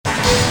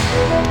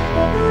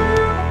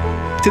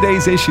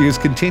Today's Issues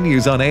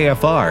continues on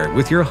AFR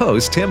with your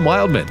host, Tim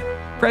Wildman,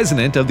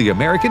 President of the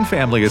American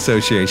Family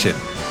Association.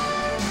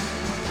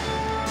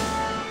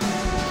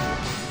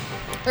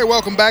 Hey,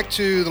 welcome back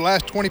to the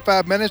last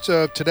 25 minutes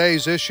of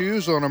Today's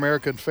Issues on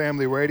American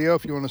Family Radio.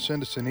 If you want to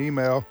send us an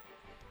email,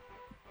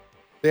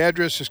 the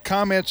address is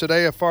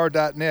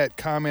comments@afr.net,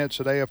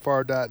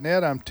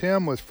 comments@afr.net. I'm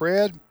Tim with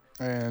Fred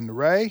and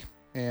Ray,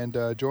 and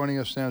joining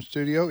us now in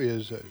studio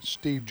is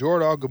Steve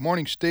Jordahl. Good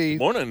morning, Steve.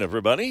 Good morning,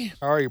 everybody.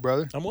 How are you,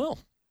 brother? I'm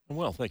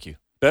well, thank you.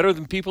 Better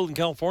than people in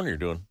California are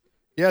doing.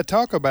 Yeah,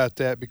 talk about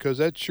that, because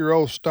that's your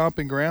old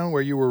stomping ground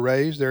where you were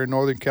raised there in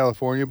Northern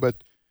California,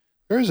 but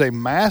there's a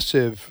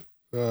massive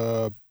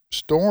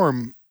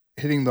storm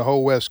hitting the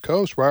whole West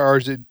Coast, right? Or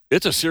is it?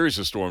 It's a series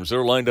of storms.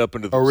 They're lined up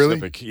into the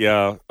Pacific. Really?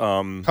 Yeah.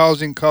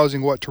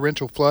 Causing what?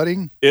 Torrential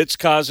flooding? It's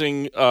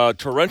causing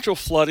torrential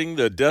flooding.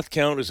 The death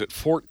count is at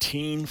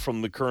 14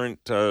 from the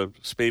current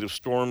spate of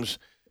storms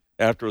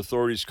after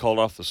authorities called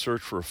off the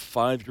search for a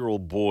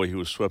 5-year-old boy who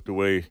was swept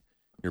away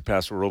near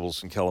Paso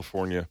Robles in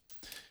California.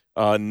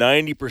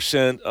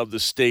 90% of the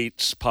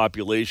state's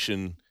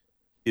population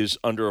is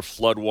under a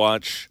flood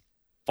watch.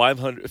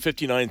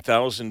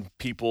 59,000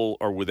 people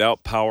are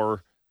without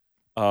power.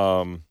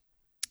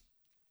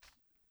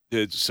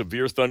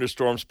 Severe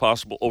thunderstorms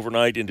possible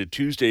overnight into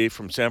Tuesday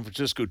from San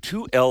Francisco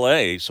to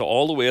L.A., so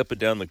all the way up and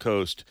down the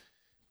coast.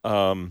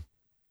 You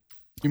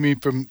mean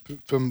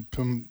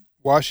from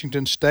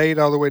Washington State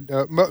all the way?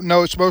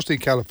 No, it's mostly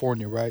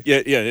California, right?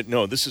 Yeah.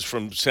 No, this is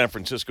from San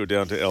Francisco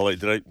down to L.A.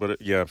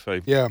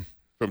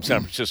 From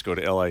San Francisco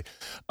to L.A.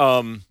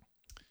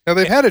 Now,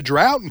 they've had a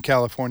drought in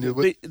California.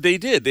 They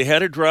did. They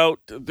had a drought.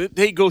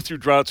 They go through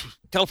droughts.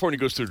 California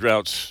goes through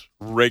droughts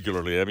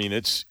regularly. I mean,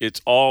 it's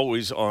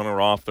always on or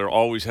off. They're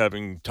always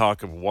having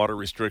talk of water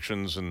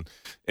restrictions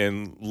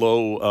and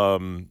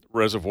low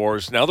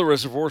reservoirs. Now the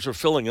reservoirs are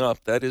filling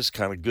up. That is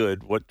kind of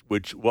good. What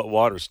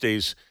water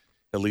stays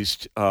at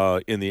least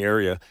in the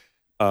area.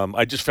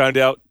 I just found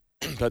out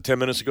about 10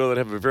 minutes ago that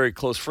I have a very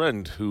close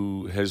friend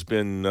who has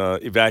been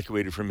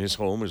evacuated from his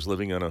home, is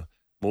living on a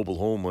mobile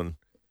home on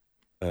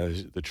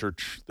the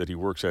church that he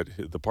works at,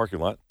 the parking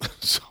lot.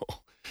 So,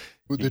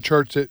 the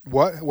church that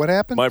what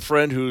happened? My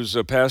friend, who's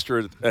a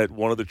pastor at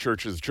one of the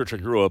churches, the church I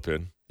grew up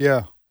in.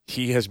 Yeah,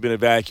 he has been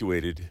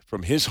evacuated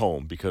from his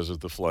home because of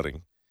the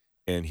flooding,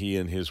 and he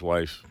and his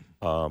wife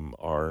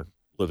are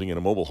living in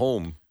a mobile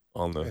home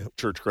on the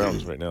church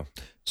grounds right now.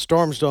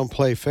 Storms don't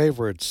play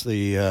favorites.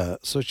 The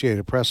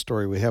Associated Press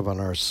story we have on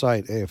our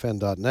site,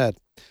 afn.net,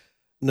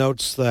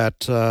 notes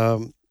that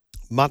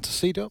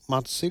Montecito?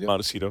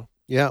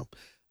 Yeah.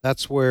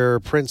 That's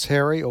where Prince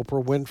Harry,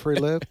 Oprah Winfrey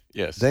live.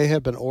 Yes. They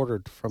have been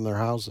ordered from their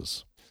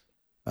houses.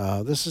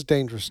 This is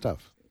dangerous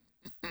stuff.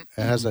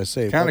 As I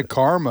say, kind of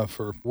karma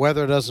for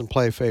weather doesn't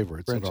play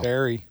favorites. Prince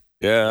Harry.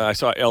 Yeah, I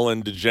saw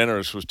Ellen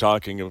DeGeneres was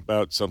talking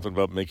about something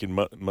about making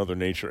Mother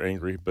Nature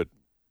angry, but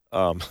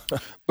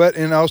but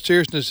in all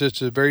seriousness,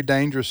 it's a very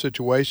dangerous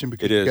situation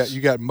because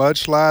you got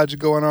mudslides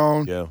going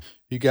on. Yeah.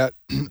 You got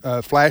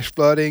flash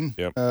flooding.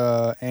 Yep.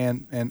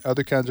 And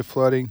other kinds of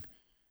flooding.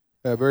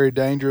 Very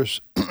dangerous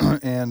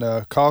and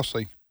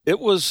costly. It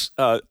was,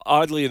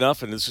 oddly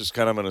enough, and this is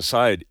kind of an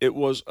aside, it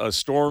was a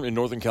storm in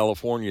Northern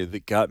California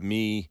that got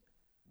me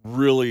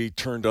really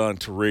turned on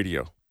to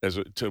radio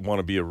to want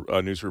to be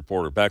a news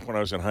reporter. Back when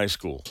I was in high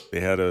school, they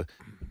had a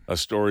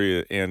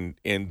story, and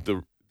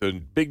the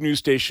big news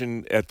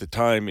station at the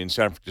time in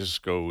San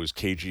Francisco was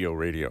KGO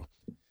Radio.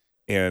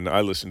 And I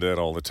listened to that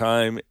all the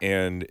time,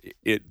 and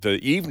the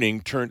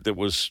evening that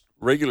was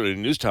regularly a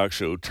news talk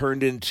show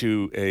turned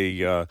into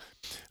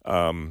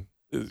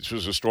this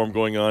was a storm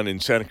going on in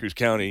Santa Cruz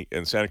County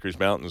and Santa Cruz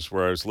Mountains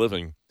where I was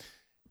living.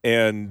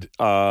 And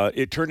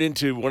it turned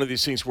into one of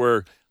these things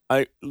where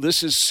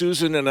this is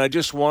Susan, and I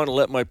just want to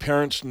let my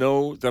parents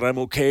know that I'm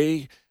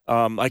okay.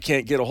 I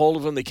can't get a hold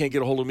of them. They can't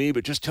get a hold of me,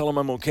 but just tell them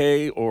I'm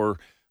okay. Or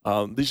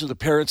these are the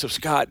parents of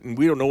Scott, and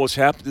we don't know what's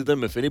happened to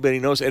them, if anybody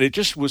knows. And it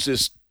just was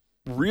this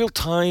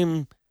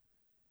real-time,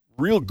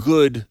 real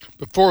good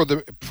before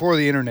the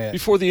internet.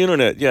 Before the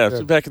internet,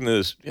 yeah. Back in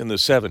the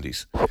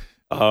 70s,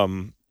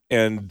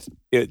 and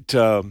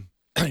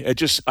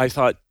I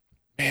thought,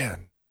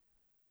 man,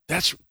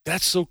 that's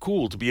so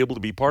cool to be able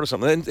to be part of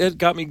something. And it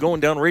got me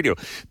going down radio.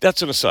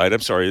 That's an aside.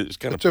 I'm sorry, it's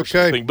kind of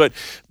personal thing,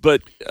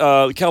 but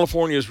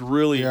California is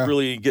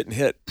really getting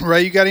hit.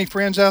 Ray, you got any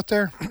friends out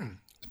there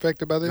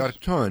affected by this? Got a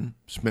ton.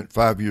 Spent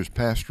 5 years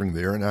pastoring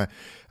there, and I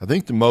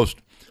think the most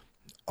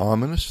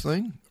ominous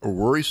thing or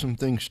worrisome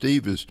thing,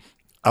 Steve, is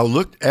I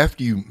looked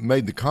after you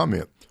made the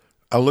comment.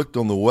 I looked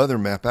on the weather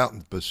map out in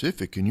the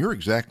Pacific, and you're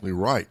exactly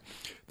right.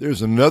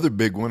 There's another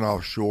big one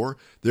offshore.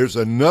 There's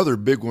another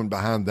big one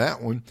behind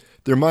that one.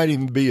 There might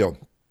even be a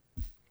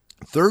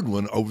third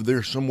one over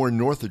there somewhere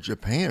north of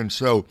Japan.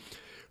 So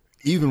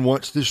even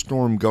once this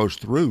storm goes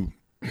through,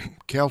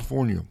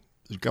 California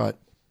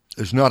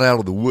is not out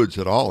of the woods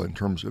at all in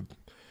terms of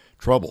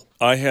trouble.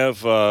 I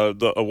have a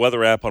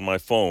weather app on my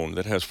phone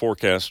that has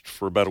forecast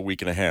for about a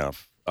week and a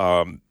half.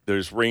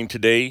 There's rain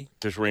today.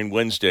 There's rain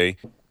Wednesday.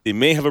 They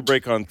may have a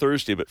break on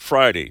Thursday, but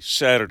Friday,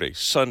 Saturday,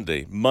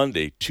 Sunday,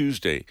 Monday,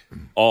 Tuesday,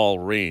 all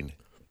rain.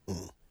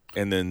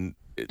 And then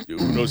who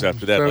knows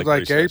after that? Sounds like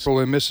Ray says. April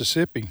in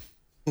Mississippi,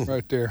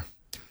 right there.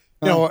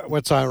 You know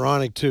what's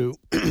ironic too?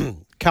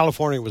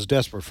 California was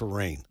desperate for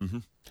rain.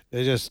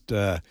 They just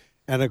and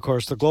of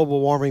course the global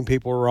warming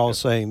people were all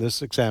saying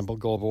this example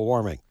global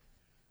warming.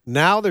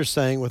 Now they're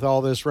saying with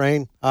all this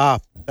rain,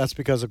 that's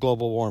because of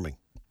global warming.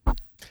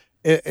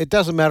 It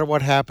doesn't matter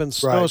what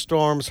happens, Right.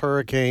 snowstorms,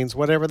 hurricanes,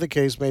 whatever the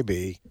case may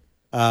be.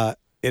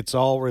 It's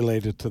all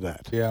related to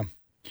that. Yeah.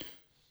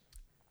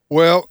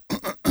 Well,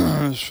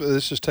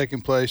 this is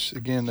taking place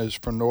again as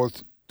from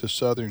north to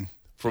southern.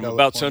 From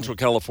California. about Central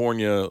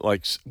California,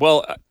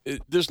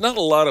 there's not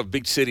a lot of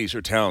big cities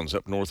or towns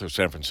up north of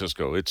San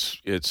Francisco.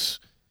 It's Is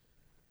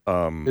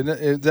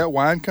that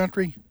wine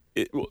country?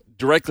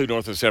 directly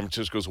north of San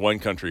Francisco is wine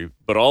country,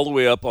 but all the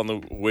way up on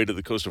the way to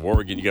the coast of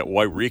Oregon, you got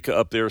Wairika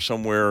up there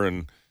somewhere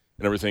and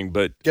everything.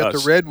 But Got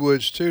the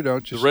redwoods too,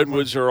 don't you? the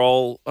redwoods are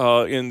all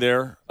in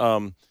there.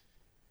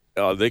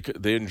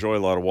 They enjoy a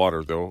lot of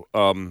water though.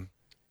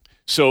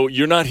 So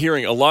you're not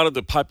hearing a lot of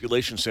the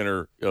population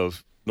center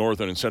of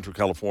northern and central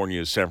California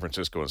is San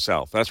Francisco and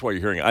south. That's why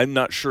you're hearing. I'm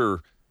not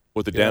sure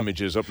what the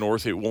damage is up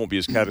north. It won't be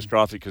as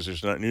catastrophic because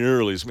there's not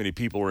nearly as many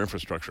people or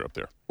infrastructure up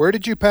there. Where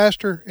did you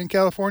pastor in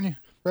California?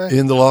 Right.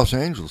 In the Los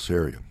Angeles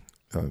area,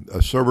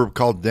 a suburb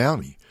called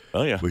Downey,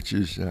 Oh yeah, which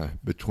is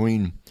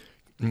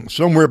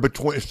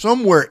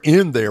somewhere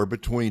in there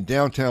between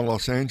downtown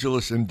Los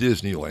Angeles and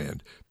Disneyland.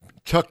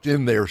 Tucked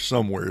in there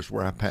somewhere is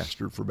where I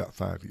pastored for about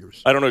 5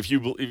 years. I don't know if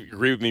you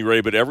agree with me, Ray,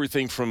 but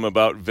everything from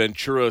about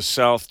Ventura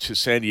south to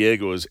San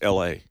Diego is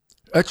L.A.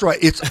 That's right.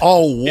 It's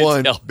all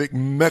one L- big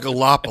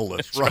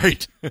megalopolis,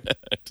 right?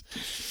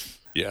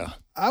 Yeah.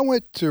 I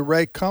went to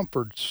Ray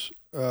Comfort's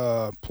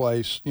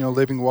place,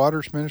 Living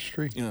Waters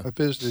Ministry. Yeah. I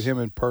visited him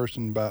in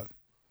person about,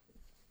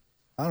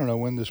 I don't know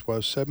when this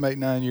was, 7, 8,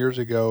 9 years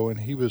ago, and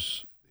he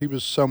was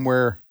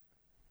somewhere,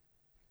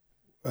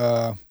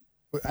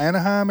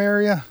 Anaheim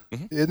area.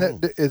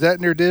 Is that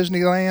near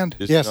Disneyland?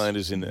 Yes. Disneyland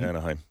is in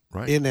Anaheim.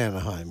 Right. In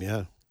Anaheim,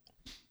 yeah.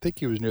 I think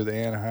he was near the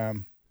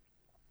Anaheim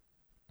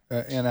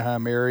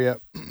area.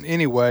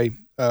 Anyway,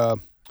 you're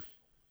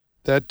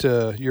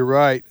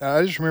right.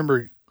 I just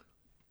remember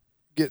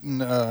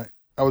getting. I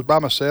was by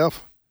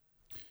myself,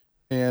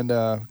 and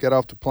got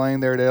off the plane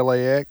there at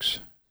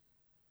LAX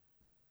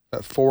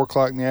at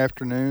 4:00 in the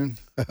afternoon.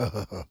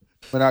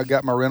 When I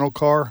got my rental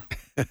car,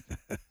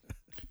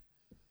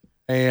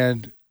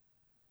 and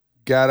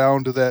got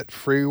onto that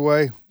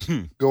freeway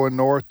going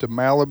north to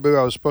Malibu.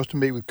 I was supposed to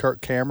meet with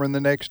Kirk Cameron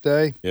the next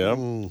day. Yeah.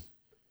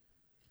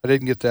 I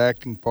didn't get the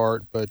acting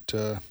part, but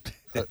I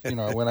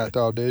went out to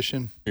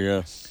audition.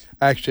 Yeah.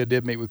 Actually, I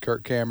did meet with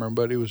Kirk Cameron,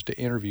 but it was to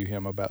interview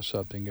him about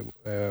something.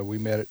 We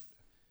met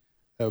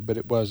but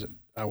it wasn't.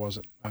 I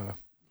wasn't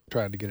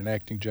trying to get an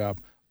acting job.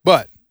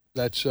 But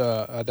that's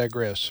I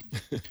digress.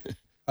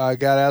 I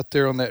got out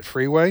there on that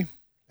freeway,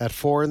 At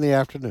 4 in the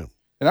afternoon.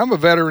 and I'm a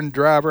veteran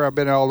driver. I've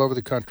been all over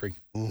the country.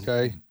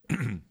 Okay,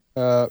 and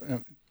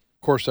of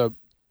course I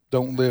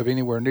don't live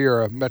anywhere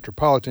near a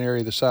metropolitan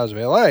area the size of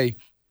L.A.,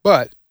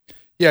 but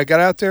yeah, I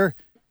got out there,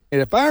 and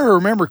if I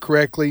remember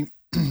correctly,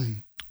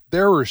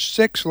 there were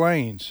 6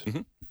 lanes.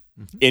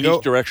 In Go-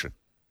 each direction.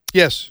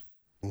 Yes.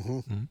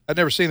 Mm-hmm. I'd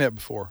never seen that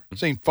before. I've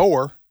seen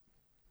 4,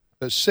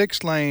 but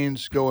 6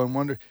 lanes going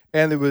one,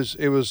 and it was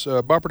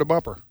bumper to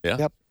bumper. Yeah.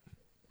 Yep.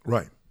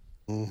 Right.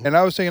 And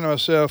I was thinking to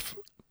myself,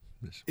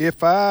 if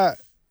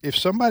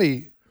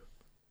somebody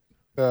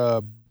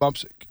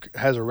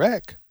has a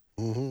wreck,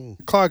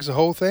 Mm-hmm. clogs the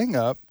whole thing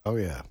up. Oh,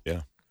 yeah.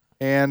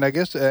 And I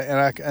guess,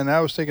 and I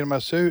was thinking to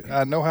myself,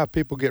 I know how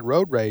people get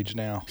road rage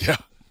now. Yeah.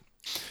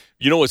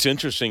 You know what's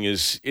interesting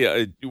is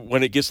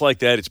when it gets like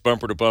that, it's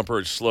bumper to bumper,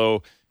 it's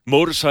slow.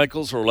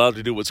 Motorcycles are allowed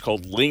to do what's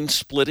called lane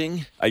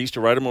splitting. I used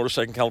to ride a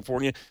motorcycle in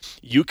California.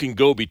 You can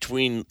go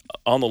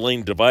on the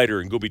lane divider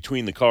and go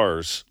between the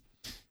cars.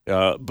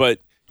 But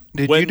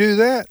Did you do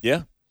that?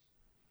 Yeah,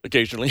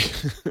 occasionally,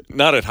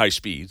 not at high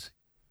speeds,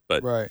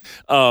 but Right.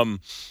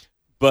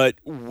 But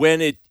when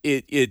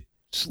the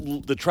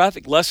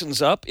traffic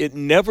lessens up, it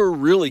never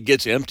really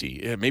gets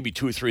empty. Maybe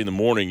 2 or 3 in the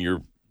morning,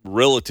 you're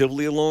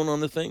relatively alone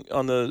on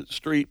the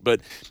street.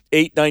 But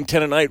 8, 9,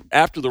 10 at night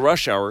after the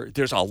rush hour,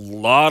 there's a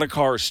lot of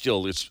cars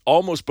still. It's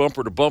almost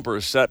bumper to bumper,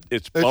 except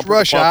it's bumper It's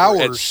rush to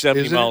bumper hours. at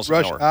 70 isn't miles it?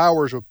 Rush an hour.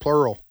 hours with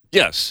plural.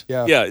 Yes.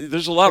 Yeah.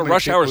 There's a lot So of many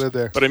rush people hours. live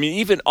there. But I mean,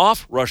 even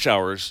off rush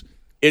hours,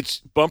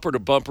 it's bumper to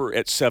bumper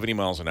at 70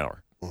 miles an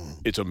hour.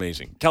 It's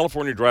amazing.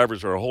 California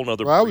drivers are a whole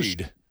nother Well,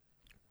 breed.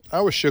 I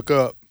was shook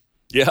up.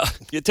 Yeah,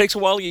 it takes a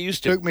while to get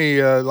used It to. took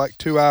me like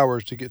 2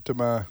 hours to get to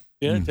my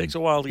Yeah, it takes a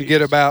while to to get get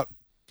used to. about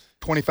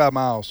 25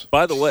 miles.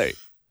 By the way,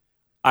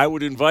 I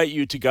would invite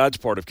you to God's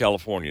part of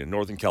California,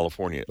 Northern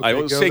California. I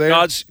Okay, would go say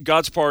there.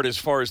 God's part as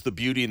far as the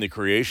beauty and the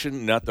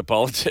creation, not the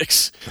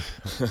politics.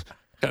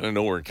 Kind of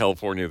nowhere in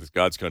California that's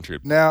God's country.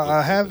 Now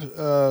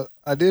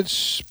I did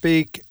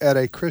speak at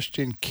a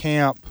Christian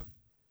camp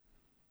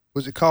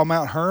Was it called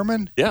Mount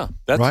Herman? Yeah,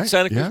 that's Right?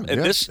 Santa Cruz. Yeah, And yeah,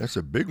 this that's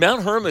a big one.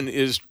 Mount Herman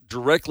is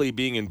directly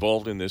being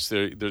involved in this.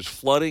 There's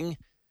flooding,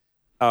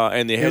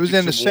 and they had It was to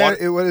in do the some water-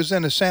 it was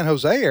in the San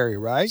Jose area,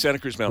 right? Santa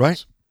Cruz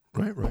Mountains.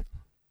 Right.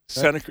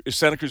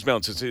 Santa Cruz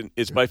Mountains.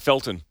 It's by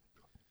Felton.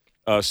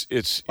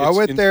 It's I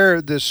went in-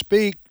 there to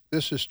speak.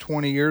 This is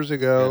 20 years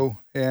ago,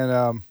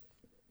 and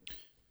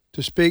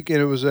to speak, and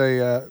it was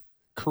a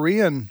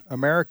Korean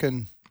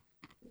American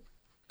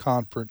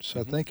conference.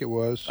 I think it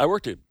was. I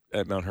worked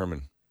at Mount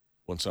Herman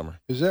one summer.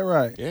 Is that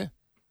right? Yeah.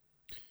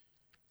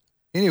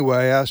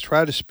 Anyway, I was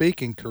trying to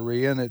speak in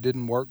Korean. It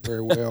didn't work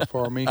very well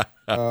for me.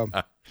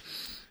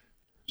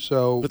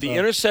 So, But the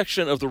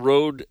intersection of the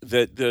road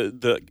that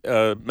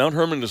the Mount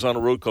Herman is on a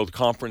road called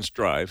Conference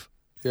Drive,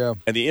 yeah,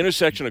 and the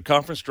intersection of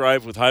Conference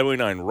Drive with Highway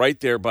 9, right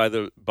there by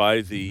the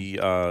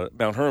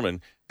Mount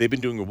Herman, they've been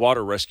doing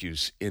water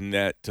rescues in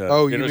that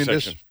oh, you mean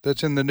intersection. this?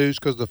 That's in the news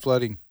because of the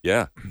flooding.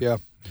 Yeah. Yeah.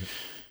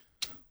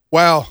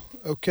 Wow.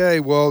 Okay.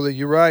 Well,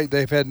 you're right.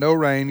 They've had no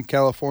rain in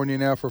California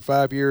now for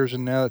 5 years,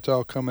 and now it's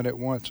all coming at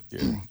once.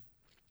 Yeah.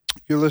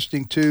 You're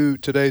listening to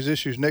today's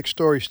issues. Next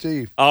story,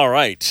 Steve. All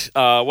right.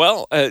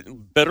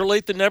 Better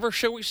late than never,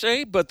 shall we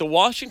say? But the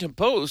Washington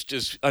Post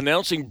is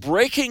announcing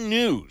breaking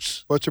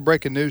news. What's the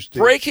breaking news,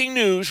 Steve? Breaking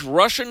news,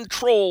 Russian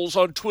trolls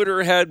on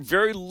Twitter had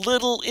very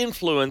little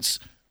influence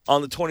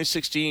on the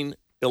 2016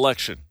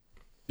 election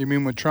You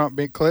mean when Trump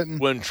beat Clinton?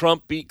 when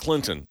Trump beat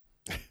Clinton.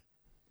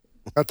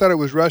 I thought it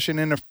was Russian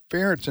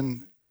interference,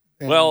 and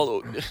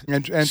Well,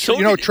 and so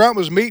you know, did- Trump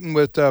was meeting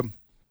with the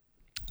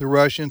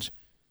Russians,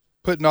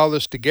 putting all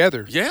this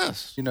together.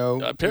 yes. You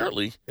know,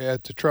 Apparently,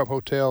 at the Trump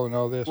Hotel and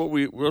all this. what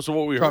we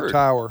Trump heard.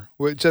 Tower.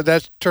 So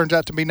that turns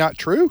out to be not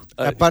true.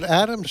 But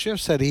Adam Schiff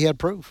said he had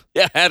proof.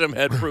 Yeah, Adam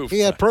had proof. He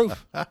had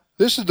proof.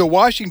 This is the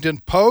Washington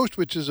Post,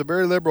 which is a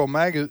very liberal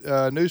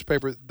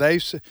newspaper.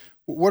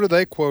 What are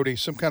they quoting?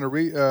 Some kind of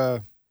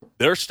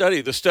Their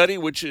study, the study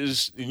which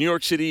is New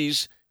York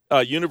City's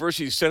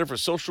University Center for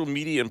Social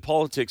Media and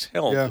Politics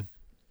held, Yeah.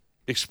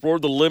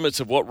 explored the limits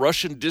of what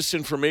Russian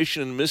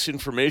disinformation and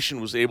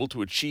misinformation was able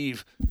to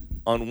achieve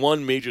on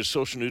one major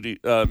social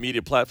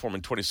media platform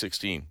in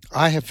 2016.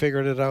 I have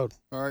figured it out.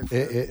 All right.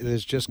 It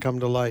has just come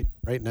to light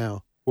right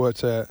now. What's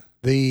that?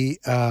 The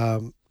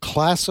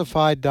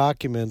classified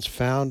documents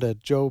found at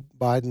Joe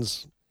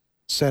Biden's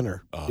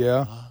center.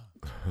 Yeah.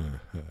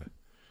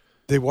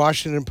 The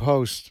Washington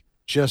Post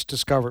just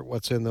discovered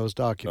what's in those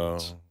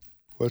documents.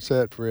 What's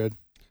that, Fred?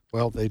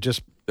 Well, they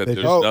just That they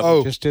there's just,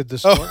 nothing. just did the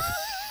story.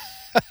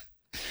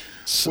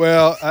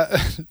 Well,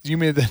 you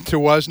mean that there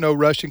was no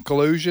Russian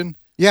collusion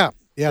Yeah,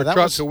 for that Trump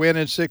was to win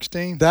in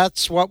 16?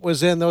 that's what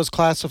was in those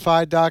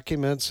classified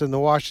documents in the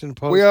Washington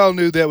Post. We all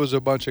knew that was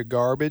a bunch of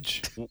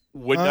garbage.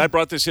 When I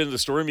brought this into the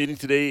story meeting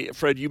today,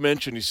 Fred, you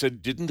mentioned, you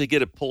said, didn't they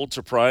get a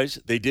Pulitzer Prize?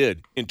 They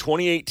did. In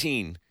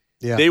 2018,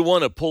 Yeah. they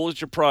won a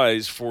Pulitzer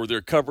Prize for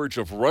their coverage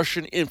of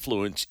Russian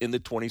influence in the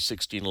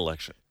 2016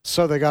 election.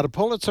 So they got a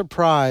Pulitzer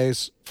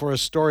Prize for a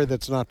story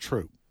that's not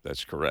true.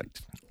 That's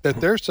correct.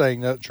 That they're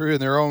saying that's true in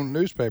their own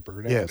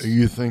newspaper. now. Yes.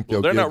 You think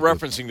Well, they'll they're not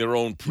give referencing their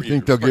own You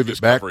think they'll give previous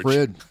it back, coverage.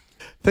 Fred?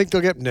 Think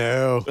they'll get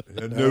no.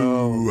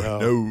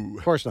 No.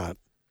 Of course not.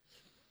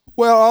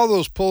 Well, all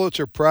those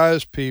Pulitzer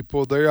Prize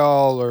people, they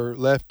all are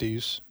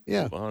lefties,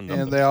 Yeah. Well, no,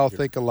 and they all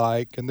think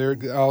alike, and they're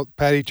all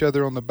pat each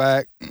other on the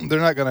back. They're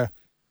not going to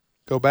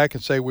go back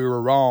and say we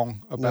were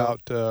wrong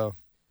about the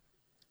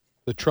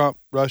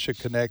Trump-Russia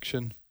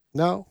connection.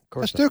 No, of I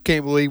course still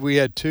can't believe we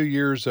had 2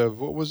 years of,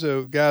 what was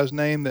the guy's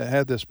name that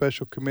had the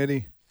special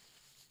committee,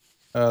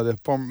 the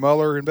former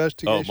Mueller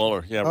investigation? Oh,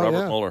 Mueller. Yeah, Oh, Robert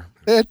yeah. Mueller.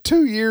 They had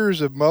 2 years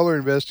of Mueller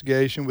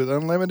investigation with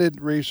unlimited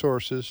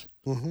resources.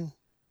 not. Mm-hmm.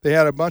 They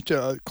had a bunch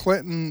of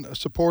Clinton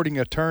supporting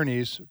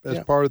attorneys as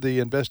Yeah. part of the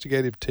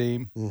investigative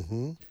team.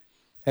 Mm-hmm.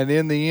 And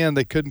in the end,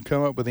 they couldn't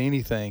come up with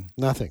anything.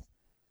 Nothing.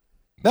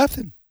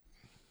 Nothing.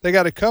 They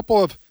got a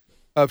couple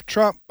of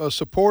Trump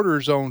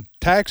supporters on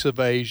tax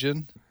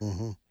evasion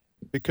Mm-hmm.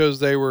 because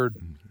they were,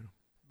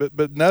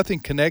 but nothing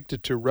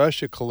connected to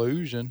Russia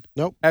collusion.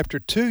 Nope. After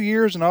 2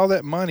 years and all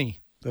that money.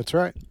 That's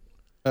right.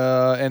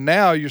 And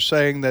now you're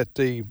saying that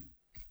the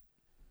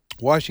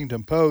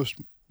Washington Post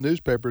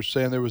newspaper is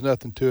saying there was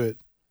nothing to it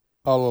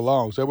all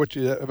along. Is that what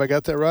have I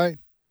got that right?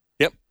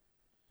 Yep.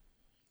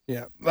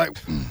 Yeah. Like,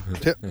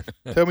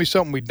 tell me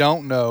something we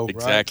don't know. Right?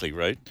 Exactly,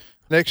 right?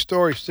 Next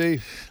story,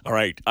 Steve. All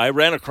right. I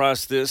ran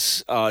across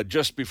this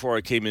just before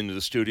I came into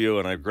the studio,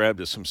 and I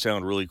grabbed some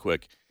sound really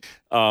quick.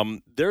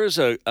 There is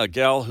a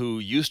gal who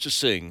used to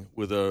sing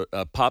with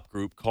a pop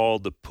group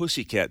called the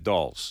Pussycat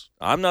Dolls.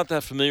 I'm not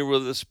that familiar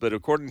with this, but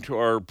according to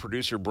our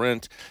producer,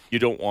 Brent, you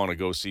don't want to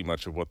go see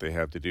much of what they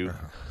have to do.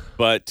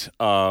 But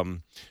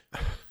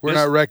We're This-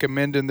 not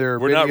recommending their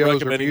we're not videos or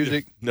recommending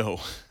music. No,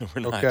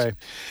 we're not. Okay.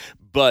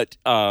 But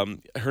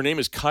her name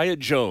is Kaya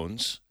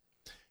Jones,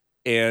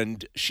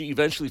 and she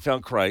eventually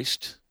found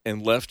Christ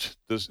and left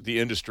the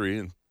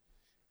industry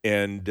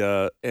and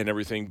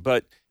everything.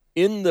 But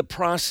in the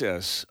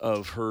process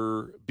of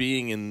her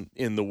being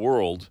in the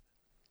world,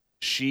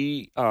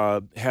 she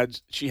had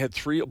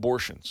 3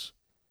 abortions,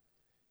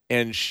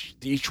 and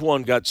each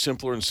one got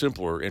simpler and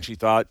simpler, and she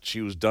thought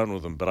she was done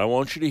with them. But I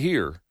want you to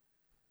hear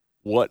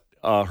what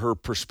her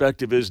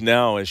perspective is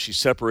now as she's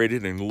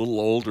separated and a little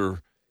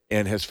older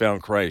and has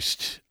found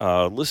Christ.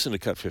 Listen to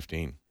cut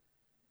 15.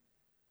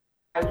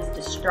 I was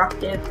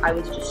destructive, I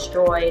was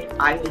destroyed,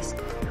 I was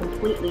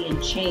completely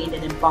enchained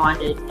and in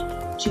bondage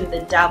to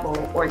the devil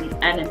or the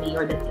enemy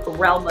or the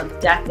realm of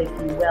death, if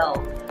you will,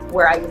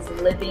 where I was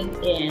living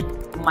in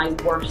my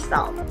worst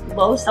self.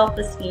 Low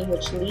self-esteem,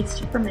 which leads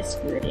to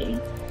promiscuity,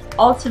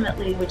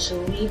 ultimately which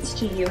leads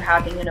to you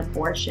having an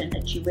abortion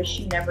that you wish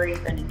you never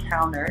even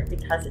encountered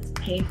because it's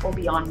painful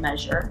beyond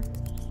measure.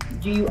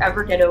 Do you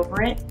ever get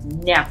over it?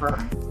 Never.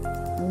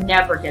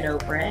 Never get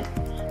over it.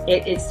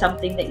 It is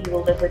something that you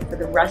will live with for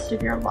the rest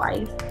of your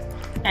life.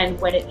 And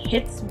when it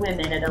hits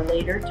women at a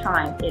later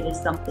time, it is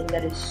something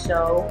that is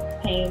so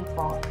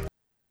painful.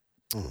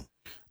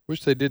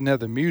 Wish they didn't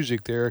have the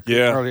music there. I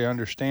couldn't hardly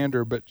understand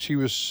her, but she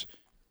was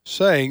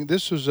saying,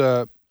 this was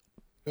a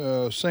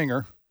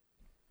singer,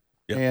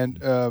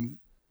 and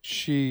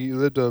she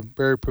lived a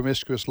very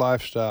promiscuous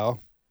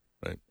lifestyle.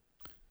 Right.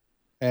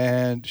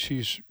 And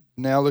she's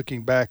now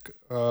looking back,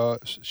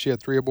 she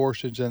had 3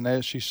 abortions, and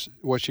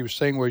what she was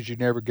saying was you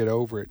never get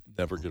over it.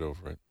 Never get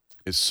over it.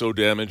 It's so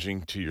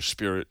damaging to your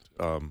spirit.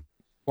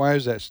 Why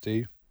is that,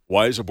 Steve?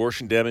 Why is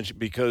abortion damaging?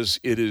 Because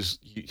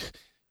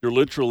you're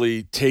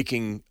literally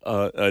taking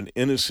an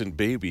innocent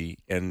baby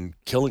and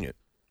killing it.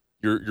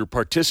 You're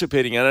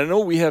participating, and I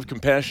know we have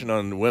compassion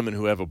on women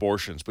who have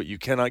abortions, but you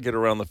cannot get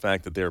around the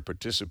fact that they're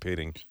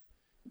participating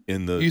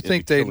in the. You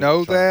think they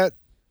know that?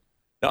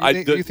 No,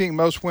 you think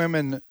most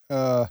women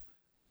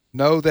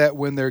know that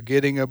when they're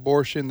getting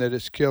abortion that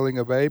it's killing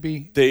a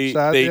baby? They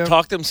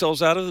talk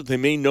themselves out of it. They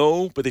may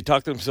know, but they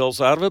talk themselves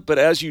out of it. But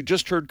as you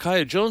just heard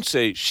Kaya Jones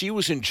say, she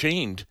was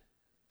enchained.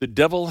 The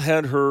devil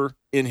had her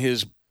in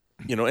his,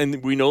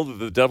 and we know that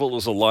the devil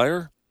is a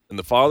liar and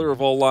the father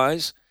of all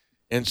lies.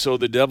 And so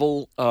the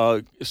devil,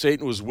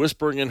 Satan, was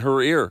whispering in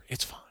her ear,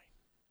 "It's fine.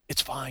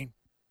 It's fine.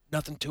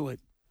 Nothing to it.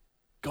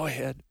 Go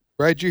ahead."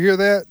 Right? Did you hear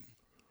that?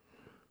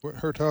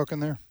 Her talking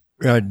there?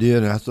 Yeah, I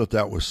did. I thought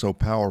that was so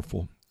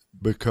powerful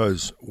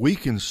because we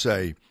can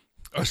say,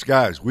 us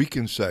guys, we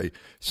can say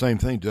same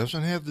thing.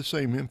 Doesn't have the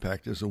same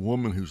impact as a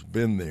woman who's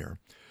been there,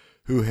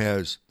 who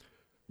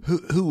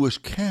was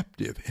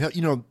captive.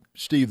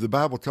 Steve, the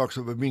Bible talks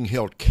about being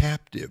held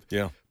captive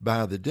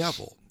by the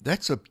devil.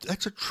 That's a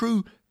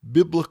true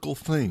biblical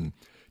thing,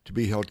 to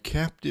be held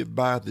captive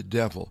by the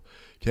devil,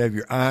 to have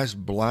your eyes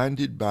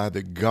blinded by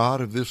the god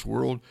of this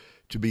world,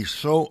 to be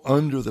so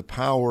under the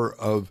power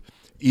of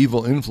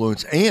evil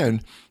influence.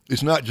 And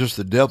it's not just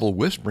the devil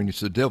whispering, it's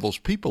the devil's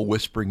people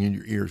whispering in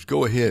your ears.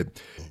 Go ahead.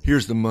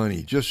 Here's the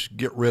money. Just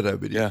get rid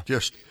of it. Yeah.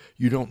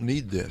 You don't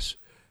need this.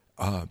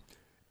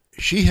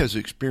 She has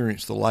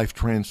experienced the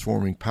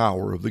life-transforming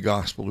power of the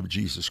gospel of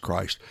Jesus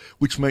Christ,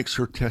 which makes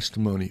her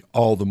testimony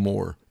all the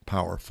more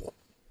powerful.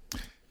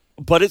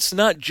 But it's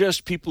not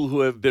just people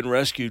who have been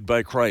rescued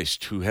by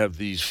Christ who have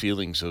these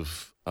feelings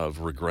of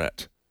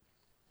regret.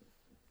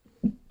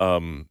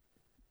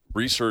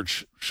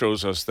 Research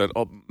shows us that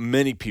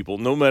many people,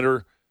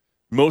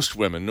 most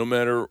women, no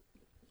matter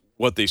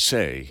what they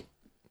say,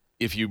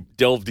 if you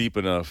delve deep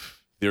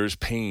enough, there's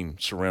pain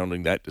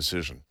surrounding that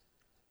decision.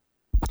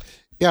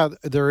 Yeah,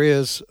 there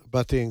is,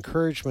 but the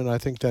encouragement I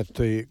think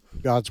that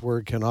God's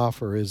word can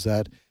offer is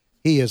that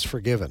He is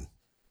forgiven.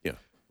 Yeah.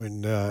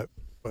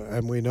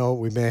 And we know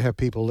we may have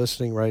people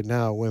listening right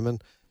now, women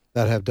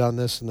that have done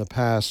this in the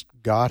past.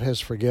 God has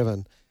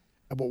forgiven.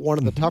 But one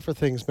of the tougher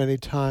things many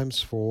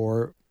times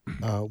for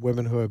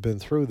women who have been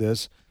through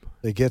this,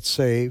 they get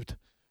saved.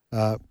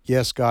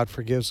 Yes, God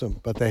forgives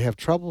them, but they have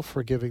trouble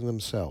forgiving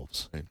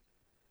themselves. Right.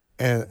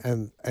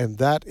 And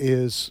that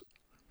is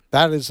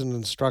an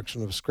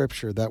instruction of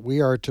Scripture, that we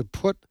are to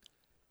put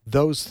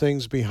those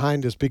things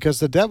behind us, because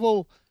the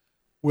devil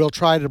will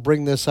try to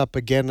bring this up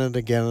again and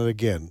again and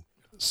again.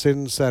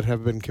 Sins that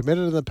have been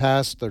committed in the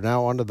past, they're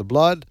now under the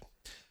blood.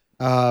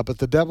 But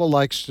the devil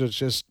likes to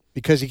just,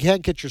 because he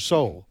can't get your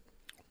soul.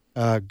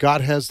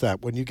 God has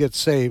that. When you get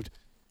saved,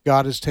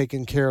 God has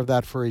taken care of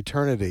that for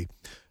eternity.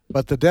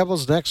 But the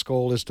devil's next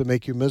goal is to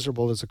make you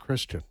miserable as a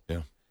Christian.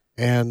 Yeah.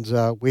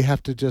 And we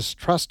have to just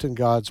trust in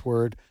God's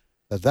word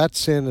that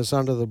sin is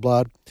under the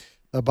blood.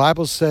 The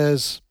Bible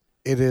says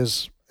it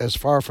is as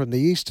far from the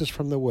east as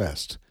from the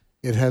west.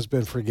 It has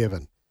been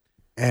forgiven.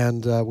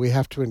 And we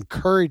have to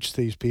encourage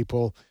these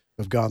people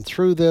who have gone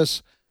through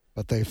this,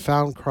 but they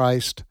found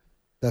Christ,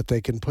 that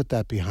they can put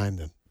that behind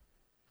them.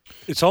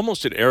 It's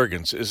almost an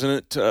arrogance, isn't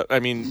it?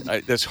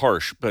 That's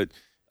harsh, but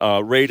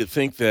Ray, to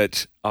think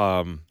that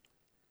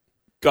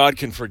God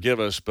can forgive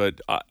us,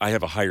 but I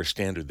have a higher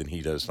standard than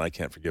He does, and I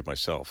can't forgive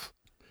myself.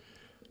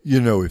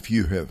 If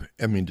you have,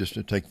 just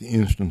to take the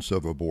instance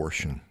of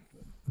abortion,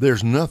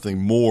 there's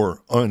nothing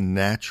more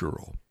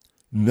unnatural,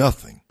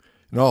 nothing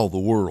in all the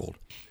world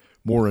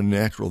more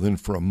unnatural than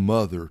for a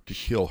mother to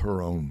kill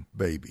her own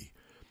baby.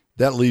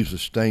 That leaves a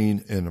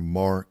stain and a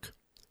mark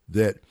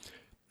that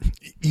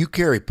you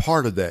carry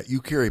part of that. You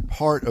carry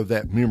part of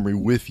that memory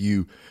with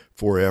you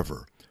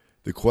forever.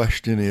 The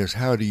question is,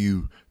 how do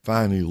you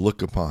finally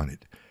look upon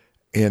it?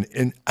 And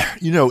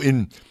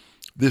in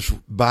this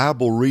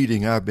Bible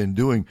reading I've been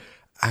doing,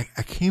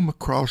 I came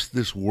across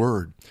this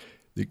word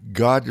that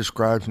God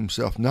describes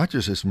himself not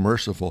just as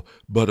merciful,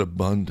 but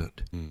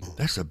abundant.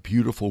 That's a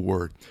beautiful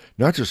word.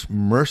 Not just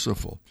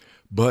merciful,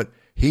 but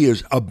he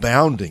is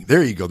abounding.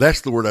 There you go.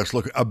 That's the word I was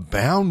looking for.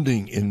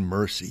 Abounding in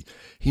mercy.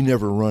 He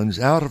never runs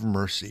out of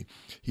mercy.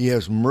 He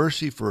has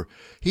mercy for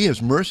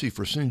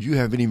sins you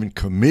haven't even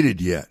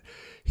committed yet.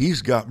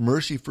 He's got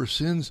mercy for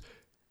sins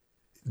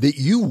that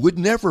you would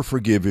never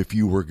forgive if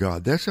you were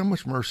God. That's how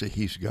much mercy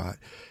he's got.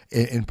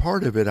 And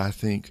part of it, I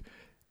think,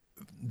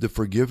 the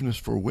forgiveness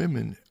for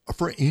women,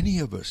 for any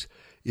of us,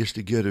 is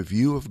to get a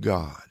view of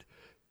God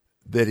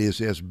that is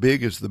as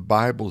big as the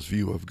Bible's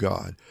view of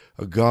God.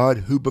 A God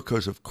who,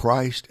 because of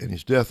Christ and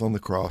his death on the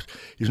cross,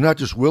 is not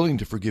just willing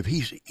to forgive,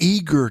 he's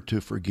eager to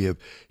forgive.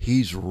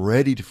 He's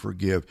ready to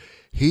forgive.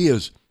 He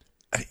is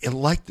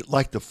like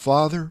the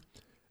father,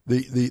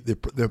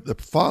 the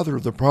father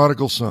of the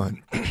prodigal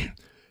son.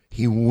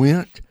 He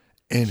went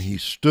and he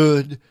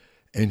stood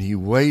and he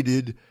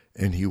waited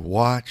and he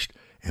watched.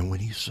 And when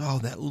he saw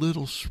that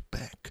little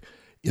speck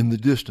in the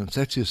distance,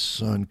 that's his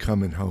son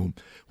coming home.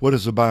 What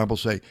does the Bible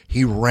say?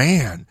 He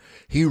ran.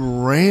 He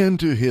ran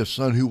to his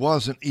son who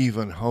wasn't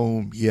even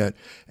home yet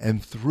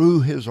and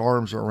threw his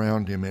arms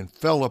around him and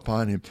fell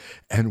upon him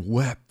and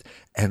wept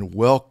and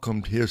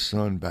welcomed his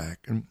son back.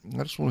 And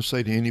I just want to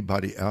say to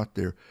anybody out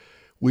there,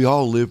 we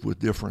all live with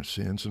different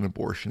sins, and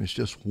abortion is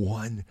just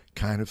one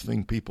kind of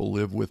thing people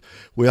live with.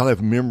 We all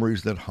have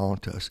memories that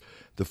haunt us.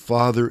 The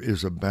Father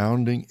is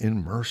abounding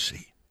in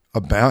mercy.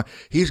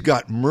 He's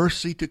got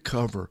mercy to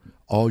cover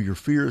all your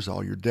fears,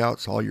 all your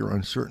doubts, all your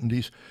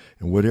uncertainties,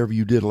 and whatever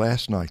you did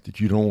last night that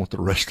you don't want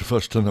the rest of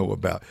us to know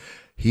about.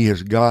 He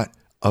has got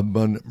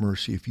abundant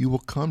mercy. If you will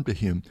come to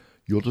him,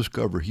 you'll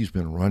discover he's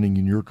been running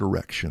in your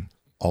direction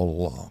all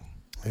along.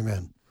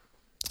 Amen.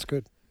 That's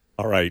good.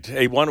 All right.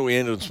 Hey, why don't we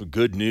end on some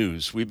good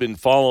news? We've been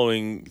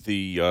following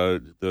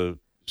the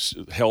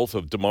health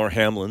of Damar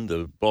Hamlin,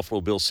 the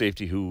Buffalo Bills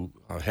safety who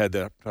had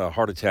that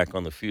heart attack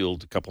on the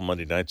field a couple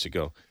Monday nights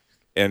ago.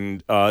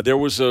 And there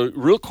was a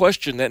real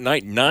question that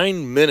night,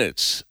 9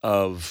 minutes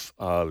of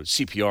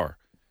CPR.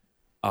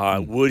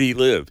 Would he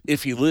live?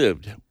 If he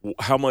lived,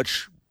 how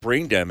much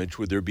brain damage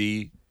would there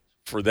be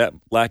for that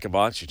lack of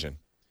oxygen?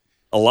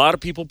 A lot of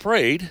people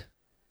prayed,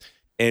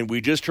 and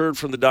we just heard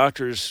from the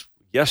doctors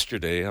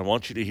yesterday. I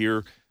want you to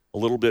hear a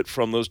little bit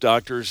from those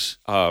doctors.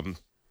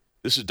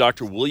 This is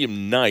Dr.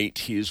 William Knight.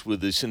 He is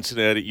with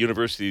the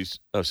University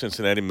of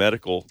Cincinnati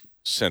Medical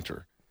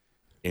Center,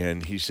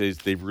 and he says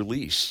they've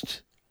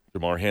released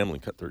Damar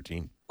Hamlin, cut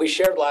 13. We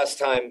shared last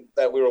time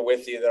that we were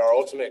with you that our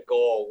ultimate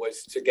goal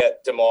was to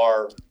get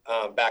Damar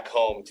back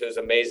home to his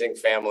amazing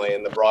family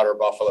and the broader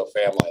Buffalo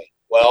family.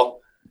 Well,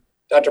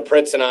 Dr.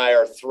 Pritz and I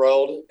are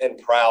thrilled and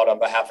proud on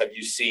behalf of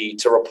UC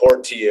to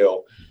report to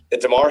you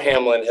that Damar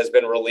Hamlin has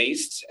been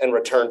released and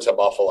returned to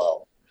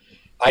Buffalo.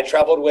 I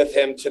traveled with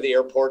him to the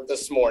airport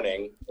this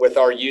morning with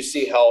our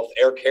UC Health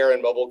Air Care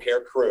and Mobile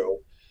Care crew,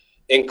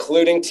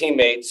 including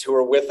teammates who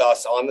were with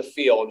us on the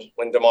field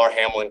when Damar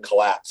Hamlin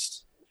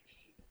collapsed.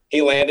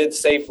 He landed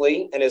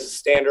safely and is as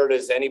standard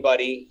as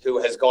anybody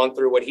who has gone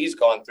through what he's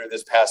gone through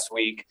this past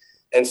week.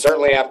 And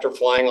certainly after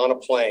flying on a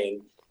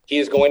plane, he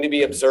is going to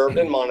be observed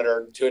and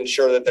monitored to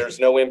ensure that there's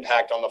no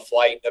impact on the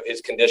flight of his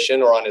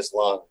condition or on his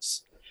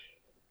lungs.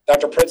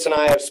 Dr. Pritz and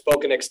I have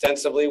spoken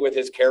extensively with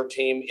his care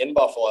team in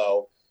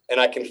Buffalo, and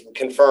I can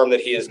confirm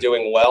that he is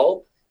doing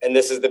well, and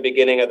this is the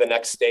beginning of the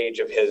next stage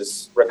of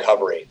his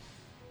recovery.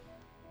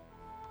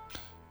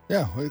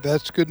 Yeah,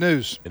 that's good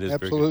news. It is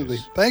absolutely. very good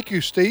news. Thank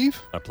you,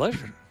 Steve. My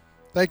pleasure.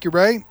 Thank you,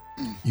 Ray.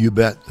 You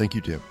bet. Thank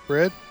you, Tim.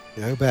 Fred.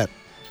 Yeah, you bet.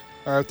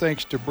 Our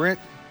thanks to Brent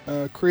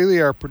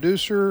Creeley, our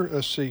producer.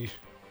 Let's see.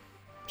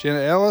 Jenna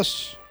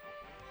Ellis,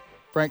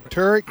 Frank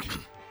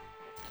Turek,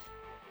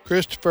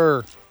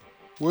 Christopher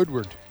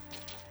Woodward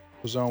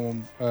was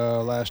on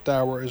last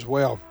hour as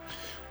well.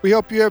 We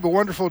hope you have a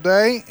wonderful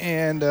day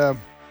and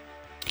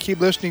keep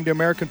listening to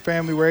American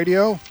Family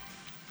Radio.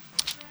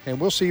 And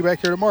we'll see you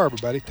back here tomorrow,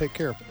 everybody. Take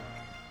care.